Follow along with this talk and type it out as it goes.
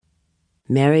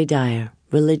Mary Dyer,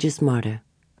 Religious Martyr,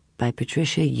 by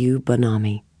Patricia U.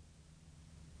 Bonami.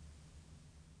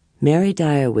 Mary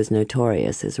Dyer was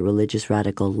notorious as a religious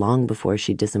radical long before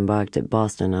she disembarked at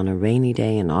Boston on a rainy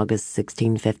day in August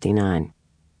 1659.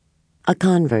 A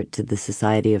convert to the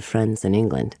Society of Friends in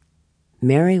England,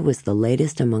 Mary was the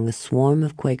latest among a swarm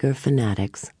of Quaker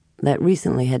fanatics that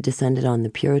recently had descended on the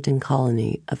Puritan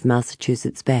colony of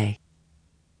Massachusetts Bay.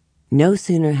 No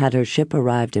sooner had her ship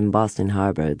arrived in Boston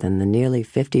Harbor than the nearly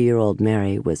 50-year-old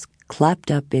Mary was clapped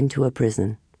up into a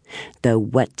prison, though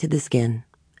wet to the skin,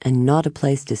 and not a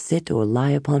place to sit or lie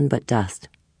upon but dust.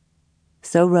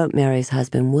 So wrote Mary's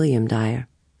husband William Dyer,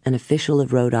 an official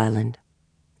of Rhode Island,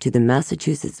 to the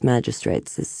Massachusetts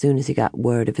magistrates as soon as he got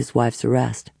word of his wife's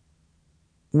arrest.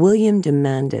 William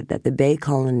demanded that the Bay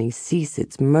Colony cease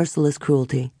its merciless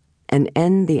cruelty and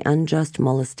end the unjust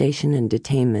molestation and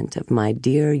detainment of my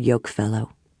dear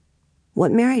yokefellow.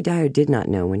 What Mary Dyer did not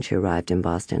know when she arrived in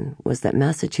Boston was that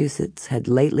Massachusetts had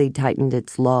lately tightened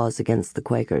its laws against the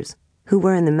Quakers, who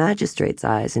were in the magistrates'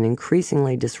 eyes an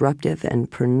increasingly disruptive and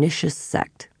pernicious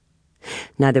sect.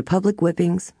 Neither public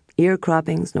whippings, ear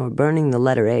croppings, nor burning the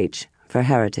letter H for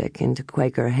heretic into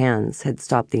Quaker hands had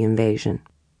stopped the invasion.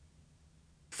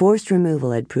 Forced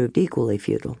removal had proved equally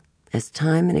futile, as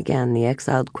time and again the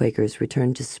exiled Quakers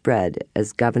returned to spread,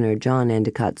 as Governor John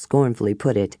Endicott scornfully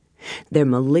put it, their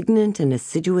malignant and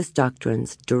assiduous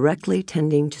doctrines directly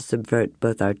tending to subvert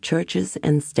both our churches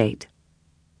and state.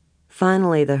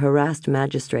 Finally, the harassed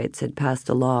magistrates had passed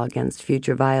a law against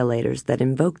future violators that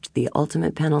invoked the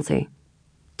ultimate penalty,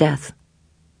 death.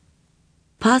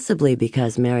 Possibly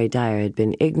because Mary Dyer had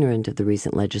been ignorant of the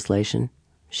recent legislation,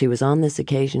 she was on this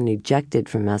occasion ejected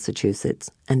from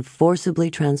Massachusetts and forcibly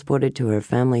transported to her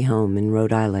family home in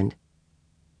Rhode Island.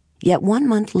 Yet 1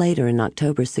 month later, in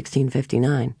October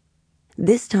 1659,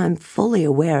 this time fully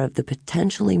aware of the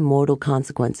potentially mortal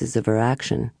consequences of her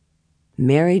action,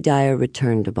 Mary Dyer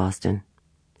returned to Boston.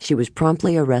 She was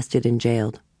promptly arrested and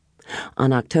jailed.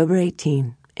 On October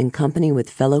 18, in company with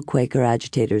fellow Quaker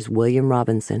agitators William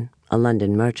Robinson, a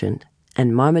London merchant,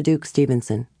 and Marmaduke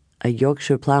Stevenson, a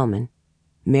Yorkshire plowman,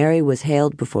 Mary was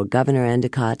haled before Governor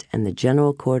Endicott and the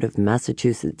General Court of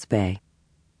Massachusetts Bay.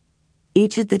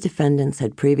 Each of the defendants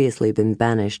had previously been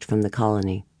banished from the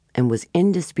colony and was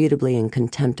indisputably in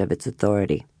contempt of its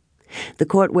authority. The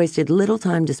court wasted little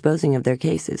time disposing of their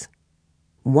cases.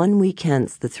 1 week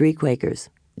hence, the 3 Quakers,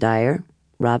 Dyer,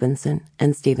 Robinson,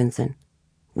 and Stevenson,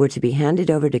 were to be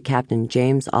handed over to Captain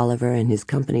James Oliver and his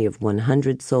company of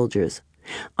 100 soldiers,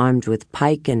 armed with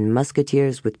pike and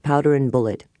musketeers with powder and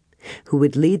bullet, who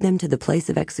would lead them to the place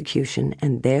of execution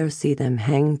and there see them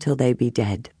hang till they be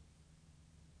dead.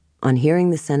 On hearing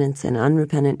the sentence, an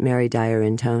unrepentant Mary Dyer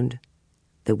intoned,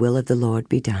 "The will of the Lord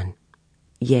be done.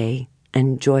 Yea,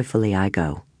 and joyfully I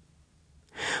go."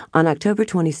 On October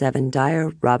 27,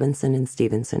 Dyer, Robinson, and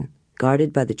Stevenson,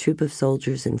 guarded by the troop of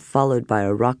soldiers and followed by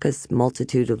a raucous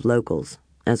multitude of locals,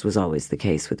 as was always the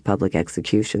case with public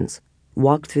executions,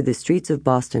 walked through the streets of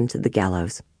Boston to the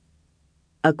gallows.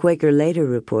 A Quaker later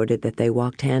reported that they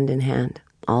walked hand in hand,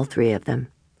 all 3 of them,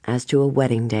 as to a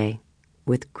wedding day,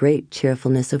 with great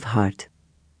cheerfulness of heart.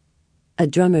 A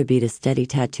drummer beat a steady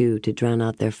tattoo to drown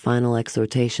out their final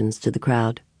exhortations to the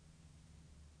crowd.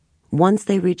 Once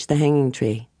they reached the hanging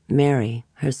tree, Mary,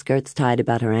 her skirts tied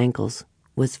about her ankles,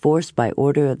 was forced by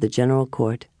order of the General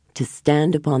Court to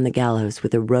stand upon the gallows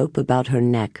with a rope about her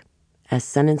neck as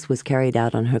sentence was carried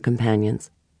out on her companions.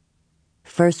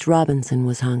 First Robinson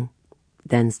was hung,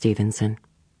 then Stevenson.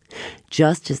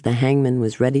 Just as the hangman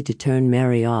was ready to turn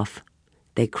Mary off,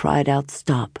 they cried out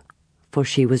stop, for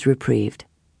she was reprieved.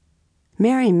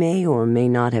 Mary may or may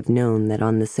not have known that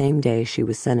on the same day she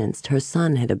was sentenced, her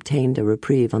son had obtained a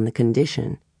reprieve on the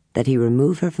condition that he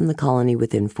remove her from the colony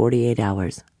within 48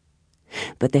 hours.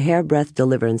 But the hairbreadth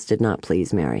deliverance did not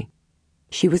please Mary.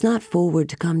 She was not forward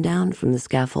to come down from the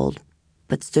scaffold,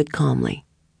 but stood calmly,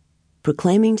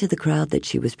 proclaiming to the crowd that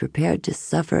she was prepared to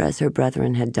suffer as her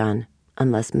brethren had done,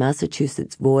 unless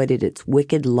Massachusetts voided its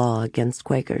wicked law against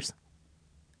Quakers.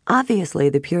 Obviously,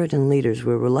 the Puritan leaders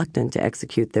were reluctant to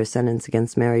execute their sentence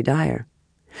against Mary Dyer.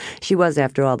 She was,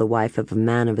 after all, the wife of a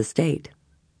man of estate.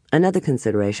 Another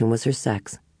consideration was her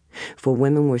sex, for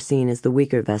women were seen as the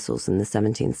weaker vessels in the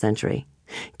 17th century,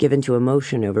 given to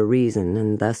emotion over reason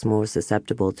and thus more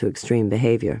susceptible to extreme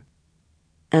behavior.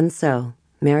 And so,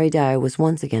 Mary Dyer was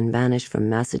once again banished from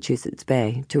Massachusetts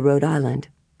Bay to Rhode Island,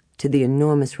 to the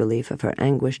enormous relief of her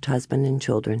anguished husband and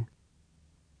children.